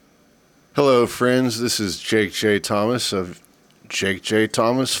Hello, friends. This is Jake J. Thomas of Jake J.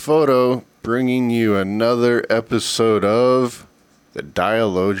 Thomas Photo, bringing you another episode of the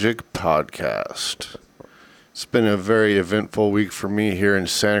Dialogic Podcast. It's been a very eventful week for me here in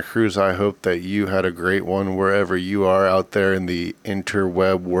Santa Cruz. I hope that you had a great one wherever you are out there in the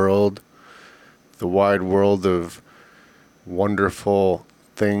interweb world, the wide world of wonderful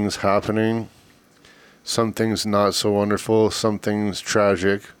things happening. Some things not so wonderful, some things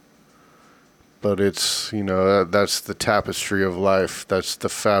tragic. But it's, that's the tapestry of life. That's the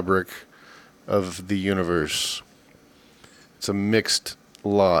fabric of the universe. It's a mixed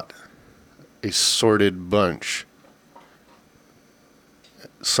lot, a sorted bunch.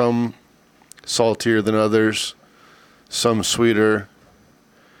 Some saltier than others, some sweeter,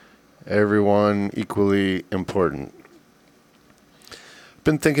 everyone equally important. I've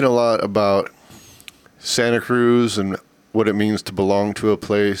been thinking a lot about Santa Cruz and what it means to belong to a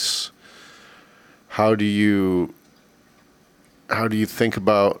place. How do you think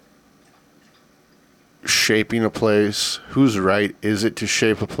about shaping a place? Whose right is it to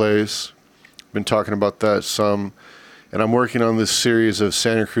shape a place? I've been talking about that some, and I'm working on this series of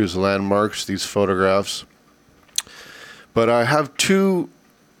Santa Cruz landmarks, these photographs. But I have three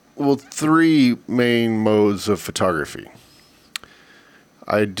main modes of photography.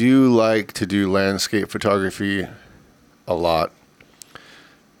 I do like to do landscape photography a lot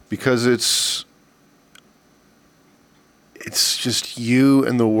because it's just you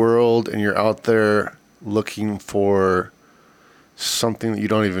and the world, and you're out there looking for something that you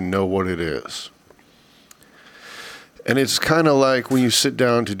don't even know what it is. And it's kind of like when you sit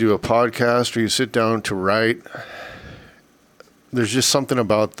down to do a podcast or you sit down to write, there's just something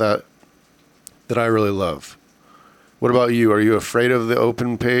about that I really love. What about you? Are you afraid of the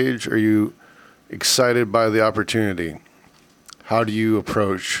open page? Are you excited by the opportunity? How do you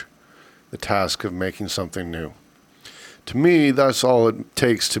approach the task of making something new? To me, that's all it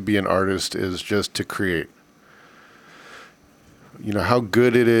takes to be an artist, is just to create. How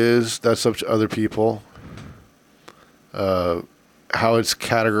good it is, that's up to other people. How it's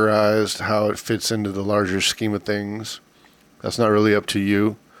categorized, how it fits into the larger scheme of things, that's not really up to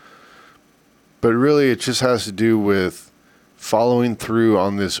you. But really, it just has to do with following through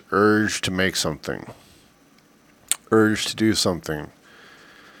on this urge to make something, urge to do something.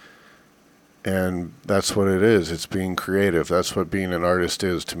 And that's what it is. It's being creative. That's what being an artist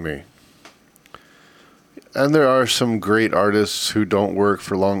is to me. And there are some great artists who don't work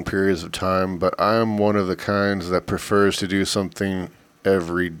for long periods of time, but I'm one of the kinds that prefers to do something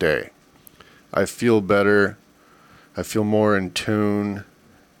every day. I feel better. I feel more in tune.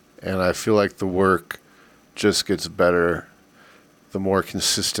 And I feel like the work just gets better the more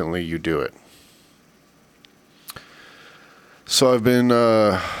consistently you do it. So I've been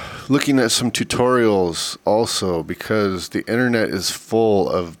looking at some tutorials also, because the internet is full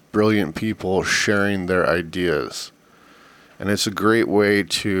of brilliant people sharing their ideas. And it's a great way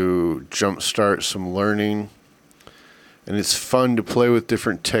to jumpstart some learning. And it's fun to play with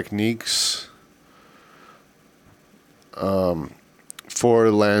different techniques for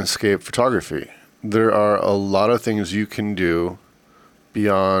landscape photography. There are a lot of things you can do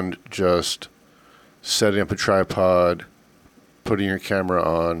beyond just setting up a tripod, putting your camera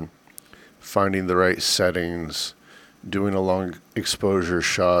on, finding the right settings, doing a long exposure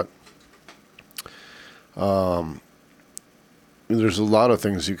shot. There's a lot of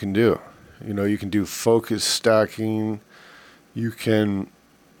things you can do. You can do focus stacking. You can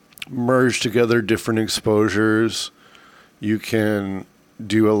merge together different exposures. You can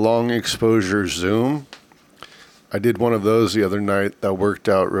do a long exposure zoom. I did one of those the other night that worked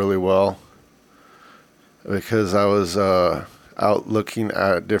out really well because I was out looking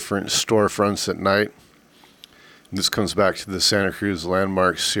at different storefronts at night. This comes back to the Santa Cruz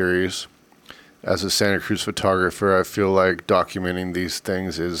Landmarks series. As a Santa Cruz photographer, I feel like documenting these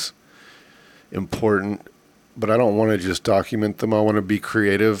things is important, but I don't want to just document them. I want to be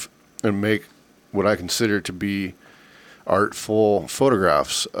creative and make what I consider to be artful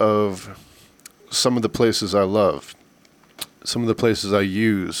photographs of some of the places I love, some of the places I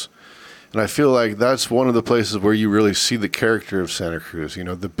use. And I feel like that's one of the places where you really see the character of Santa Cruz.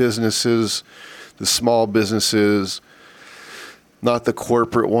 The businesses, the small businesses, not the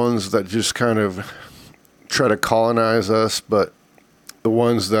corporate ones that just kind of try to colonize us, but the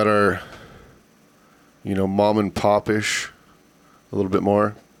ones that are, mom and pop-ish a little bit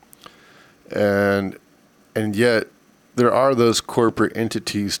more. And yet there are those corporate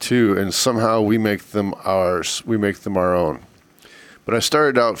entities too, and somehow we make them ours. We make them our own. But I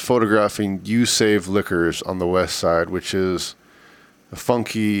started out photographing You Save Liquors on the west side, which is a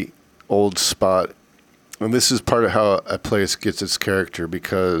funky old spot. And this is part of how a place gets its character,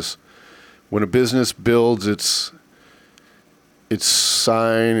 because when a business builds its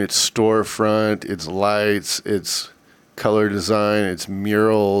sign, its storefront, its lights, its color design, its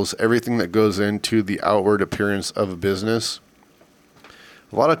murals, everything that goes into the outward appearance of a business,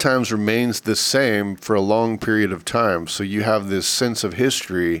 a lot of times remains the same for a long period of time. So you have this sense of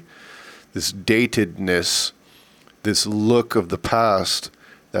history, this datedness, this look of the past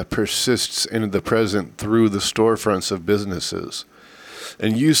that persists into the present through the storefronts of businesses.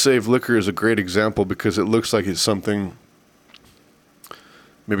 And You Save Liquor is a great example, because it looks like it's something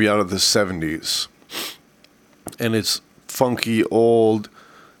maybe out of the 70s. And it's funky, old,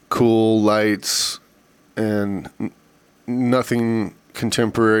 cool lights, and nothing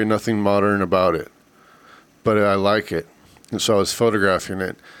contemporary, nothing modern about it. But I like it. And so I was photographing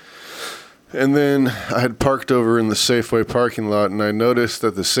it. And then I had parked over in the Safeway parking lot, and I noticed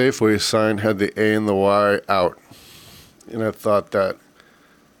that the Safeway sign had the A and the Y out. And I thought that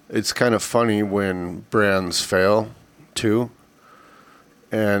it's kind of funny when brands fail, too.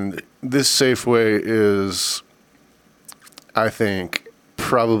 And this Safeway is, I think,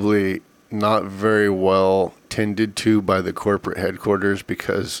 probably not very well tended to by the corporate headquarters,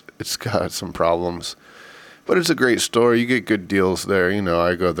 because it's got some problems. But it's a great store. You get good deals there. You know,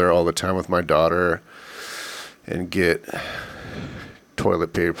 I go there all the time with my daughter and get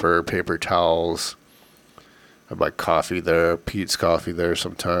toilet paper, paper towels. I buy coffee there, Pete's Coffee there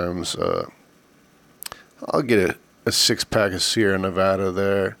sometimes. I'll get a 6-pack of Sierra Nevada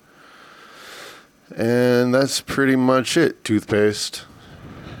there. And that's pretty much it. Toothpaste.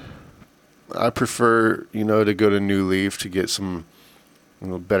 I prefer, to go to New Leaf to get some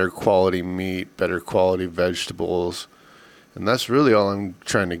better quality meat, better quality vegetables. And that's really all I'm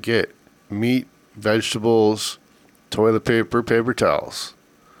trying to get. Meat, vegetables, toilet paper, paper towels,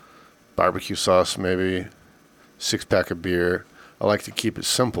 barbecue sauce maybe, 6-pack of beer. I like to keep it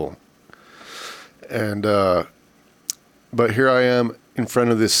simple. And, but here I am in front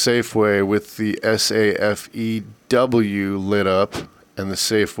of this Safeway with the SAFEW lit up and the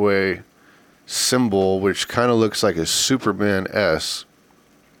Safeway symbol, which kind of looks like a Superman S.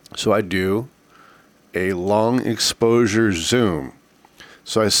 So I do a long exposure zoom.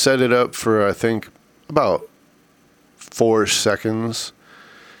 So I set it up for, I think, about 4 seconds,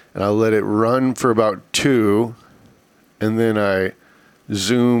 and I let it run for about 2, and then I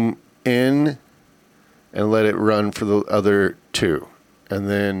zoom in and let it run for the other 2. And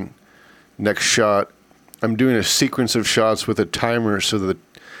then next shot, I'm doing a sequence of shots with a timer, so the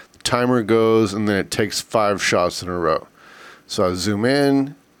timer goes and then it takes 5 shots in a row. So I zoom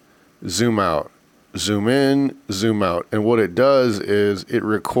in, zoom out, zoom in, zoom out. And what it does is it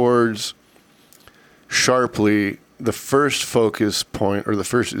records sharply the first focus point, or the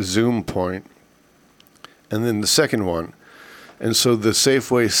first zoom point, and then the second one. And so the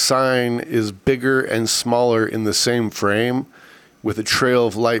Safeway sign is bigger and smaller in the same frame, with a trail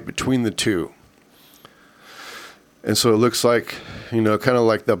of light between the two. And so it looks like, kind of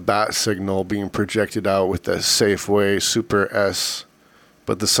like the bat signal being projected out with the Safeway Super S,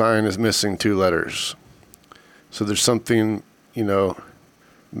 but the sign is missing 2 letters. So there's something,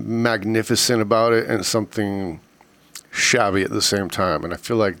 magnificent about it, and something shabby at the same time. And I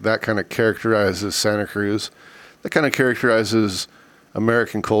feel like that kind of characterizes Santa Cruz. That kind of characterizes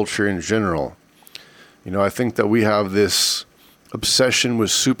American culture in general. I think that we have this obsession with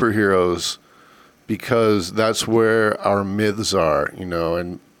superheroes because that's where our myths are,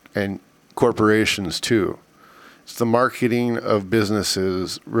 and corporations too. It's the marketing of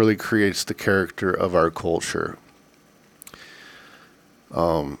businesses really creates the character of our culture.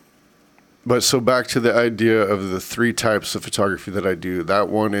 But so back to the idea of the 3 types of photography that I do. That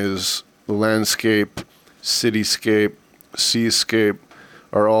one is the landscape, cityscape, seascape,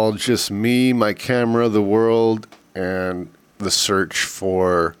 are all just me, my camera, the world, and the search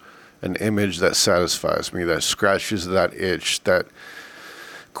for an image that satisfies me, that scratches that itch, that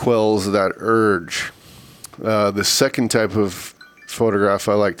quells that urge. The second type of photograph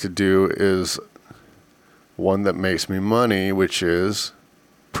I like to do is one that makes me money, which is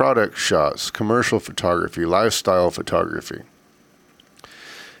product shots, commercial photography, lifestyle photography.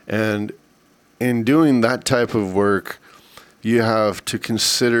 And in doing that type of work, you have to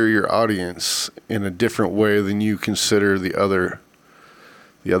consider your audience in a different way than you consider the other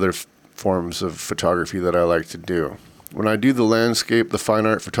forms of photography that I like to do. When I do the landscape, the fine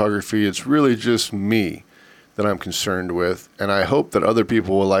art photography, it's really just me that I'm concerned with, and I hope that other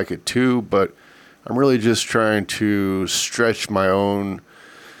people will like it too, but I'm really just trying to stretch my own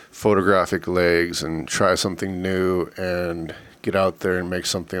photographic legs and try something new and get out there and make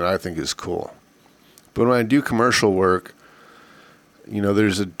something I think is cool. But when I do commercial work,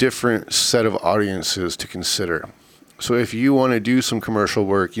 there's a different set of audiences to consider. So if you want to do some commercial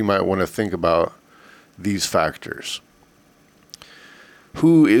work, you might want to think about these factors.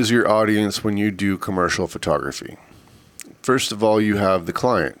 Who is your audience when you do commercial photography? First of all, you have the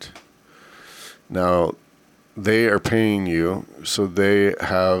client. Now, they are paying you, so they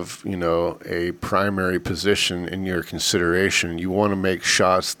have, a primary position in your consideration. You want to make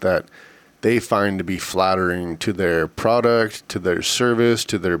shots that they find to be flattering to their product, to their service,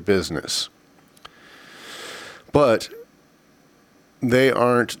 to their business. But they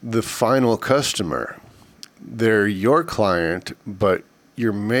aren't the final customer. They're your client, but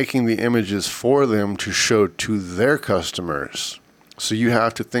you're making the images for them to show to their customers. So you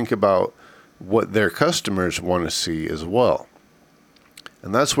have to think about what their customers want to see as well.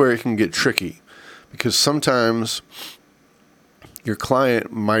 And that's where it can get tricky, because sometimes your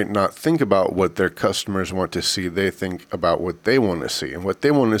client might not think about what their customers want to see. They think about what they want to see. And what they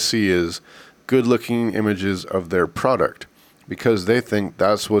want to see is good-looking images of their product, because they think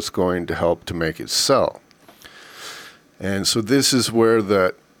that's what's going to help to make it sell. And so this is where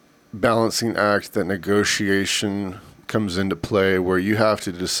that balancing act, that negotiation comes into play, where you have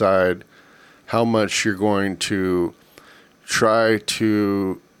to decide how much you're going to try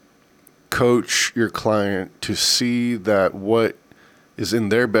to coach your client to see that what is in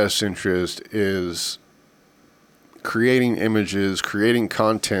their best interest is creating images, creating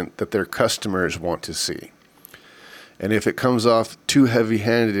content that their customers want to see. And if it comes off too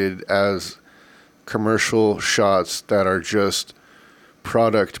heavy-handed as commercial shots that are just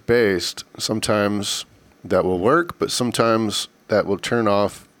product-based, sometimes that will work, but sometimes that will turn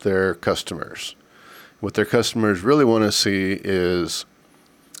off their customers. What their customers really want to see is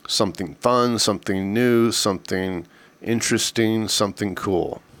something fun, something new, something interesting, something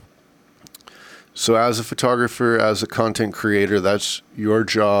cool. So as a photographer, as a content creator, that's your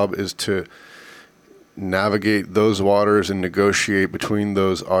job, is to navigate those waters and negotiate between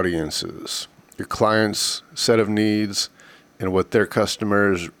those audiences, your client's set of needs and what their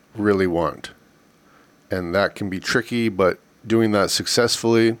customers really want. And that can be tricky, but doing that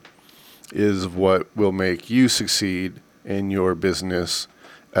successfully is what will make you succeed in your business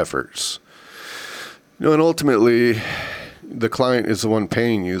efforts. And ultimately, the client is the one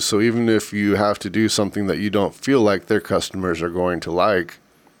paying you. So even if you have to do something that you don't feel like their customers are going to like,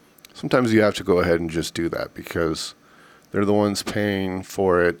 sometimes you have to go ahead and just do that, because they're the ones paying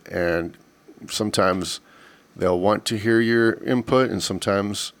for it. And sometimes they'll want to hear your input, and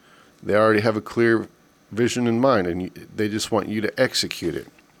sometimes they already have a clear vision in mind, and they just want you to execute it.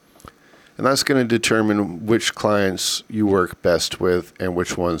 And that's going to determine which clients you work best with and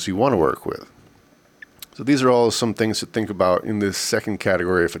which ones you want to work with. So these are all some things to think about in this second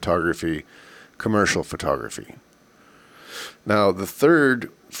category of photography, commercial photography. Now, the third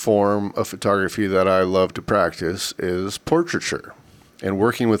form of photography that I love to practice is portraiture. And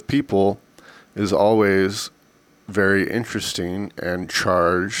working with people is always very interesting and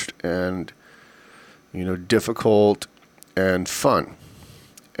charged and, difficult and fun.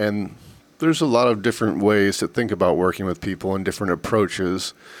 And there's a lot of different ways to think about working with people and different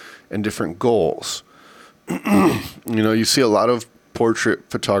approaches and different goals. You see a lot of portrait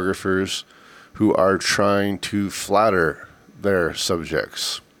photographers who are trying to flatter their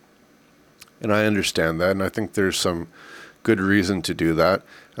subjects. And I understand that, and I think there's some good reason to do that.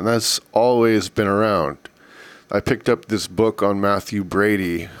 And that's always been around. I picked up this book on Matthew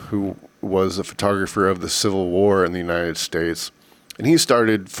Brady, who was a photographer of the Civil War in the United States. And he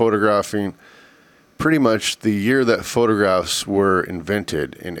started photographing pretty much the year that photographs were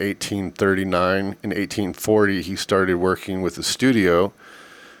invented, in 1839. In 1840, he started working with a studio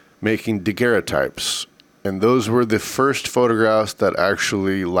making daguerreotypes. And those were the first photographs that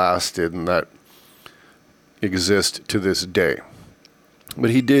actually lasted and that exist to this day. But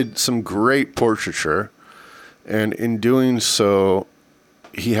he did some great portraiture, and in doing so,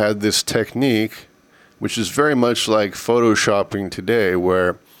 he had this technique, which is very much like photoshopping today,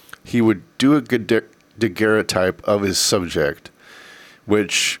 where he would do a good daguerreotype of his subject,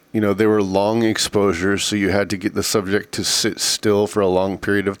 which, they were long exposures, so you had to get the subject to sit still for a long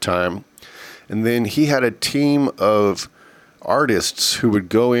period of time. And then he had a team of artists who would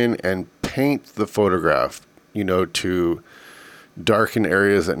go in and paint the photograph, to darken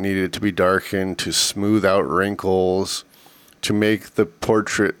areas that needed to be darkened, to smooth out wrinkles, to make the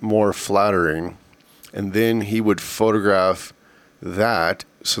portrait more flattering. And then he would photograph that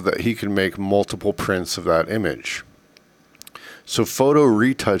so that he could make multiple prints of that image. So photo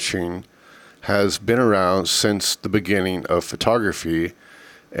retouching has been around since the beginning of photography,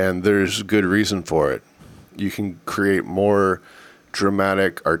 and there's good reason for it. You can create more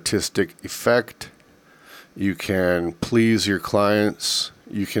dramatic artistic effect. You can please your clients.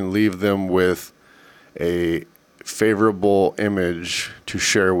 You can leave them with a favorable image to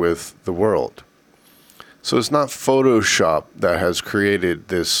share with the world. So it's not Photoshop that has created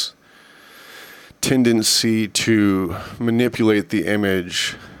this tendency to manipulate the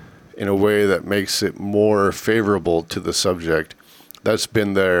image in a way that makes it more favorable to the subject. That's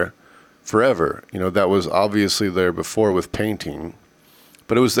been there forever. That was obviously there before with painting,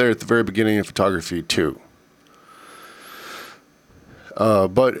 but it was there at the very beginning of photography too.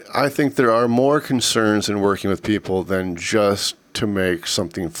 But I think there are more concerns in working with people than just to make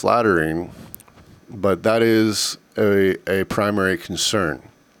something flattering, but that is a primary concern.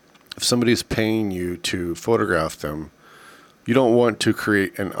 If somebody's paying you to photograph them, you don't want to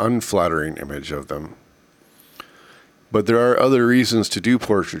create an unflattering image of them. But there are other reasons to do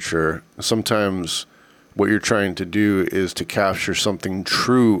portraiture. Sometimes what you're trying to do is to capture something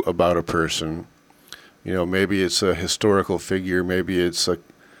true about a person. Maybe it's a historical figure, maybe it's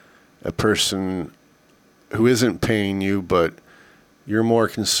a person who isn't paying you, but you're more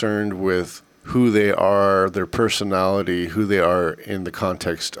concerned with who they are, their personality, who they are in the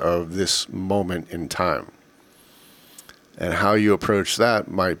context of this moment in time. And how you approach that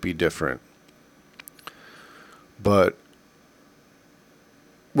might be different. But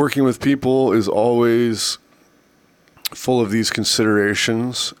working with people is always full of these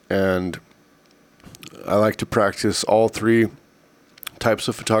considerations, and I like to practice all three types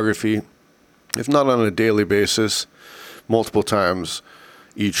of photography, if not on a daily basis, multiple times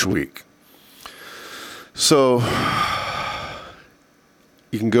each week. So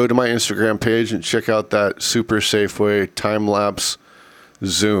you can go to my Instagram page and check out that Super Safeway time-lapse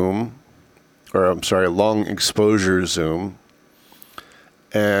zoom, long exposure zoom.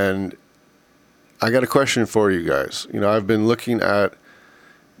 And I got a question for you guys. I've been looking at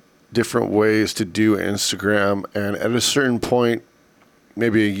different ways to do Instagram, and at a certain point,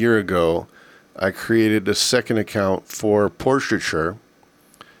 maybe a year ago, I created a second account for portraiture,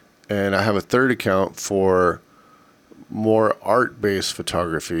 and I have a third account for more art-based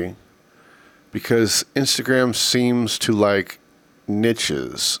photography, because Instagram seems to like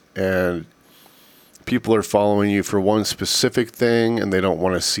niches, and people are following you for one specific thing and they don't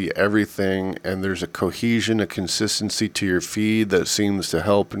want to see everything, and there's a cohesion, a consistency to your feed that seems to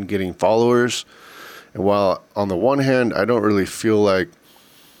help in getting followers. And while on the one hand, I don't really feel like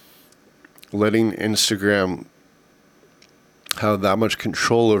letting Instagram have that much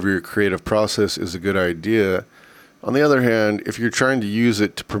control over your creative process is a good idea, on the other hand, if you're trying to use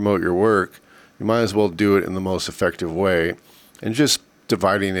it to promote your work, you might as well do it in the most effective way. And just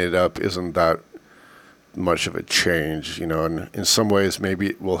dividing it up isn't that much of a change, and in some ways maybe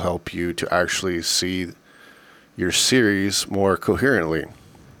it will help you to actually see your series more coherently.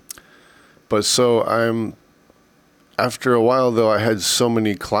 But after a while though, I had so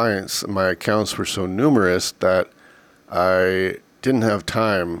many clients and my accounts were so numerous that I didn't have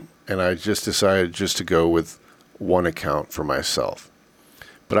time, and I just decided just to go with one account for myself.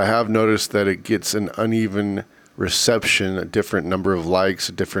 But I have noticed that it gets an uneven reception, a different number of likes,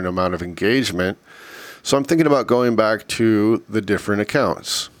 a different amount of engagement. So I'm thinking about going back to the different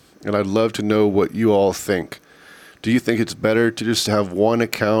accounts, and I'd love to know what you all think. Do you think it's better to just have one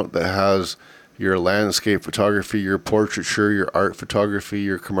account that has your landscape photography, your portraiture, your art photography,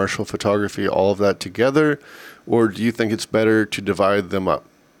 your commercial photography, all of that together? Or do you think it's better to divide them up?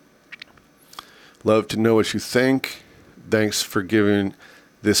 Love to know what you think. Thanks for giving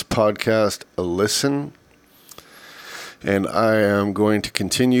this podcast a listen. And I am going to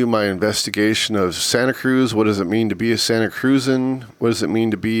continue my investigation of Santa Cruz. What does it mean to be a Santa Cruzan? What does it mean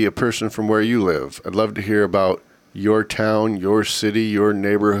to be a person from where you live? I'd love to hear about your town, your city, your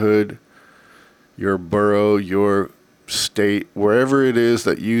neighborhood, your borough, your state, wherever it is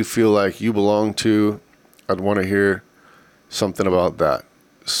that you feel like you belong to. I'd want to hear something about that.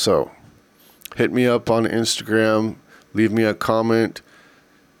 So hit me up on Instagram, leave me a comment,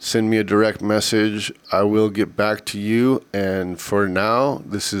 send me a direct message. I will get back to you. And for now,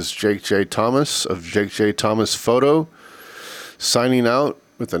 this is Jake J. Thomas of Jake J. Thomas Photo, signing out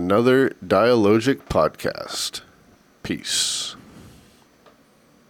with another Dialogic podcast. Peace.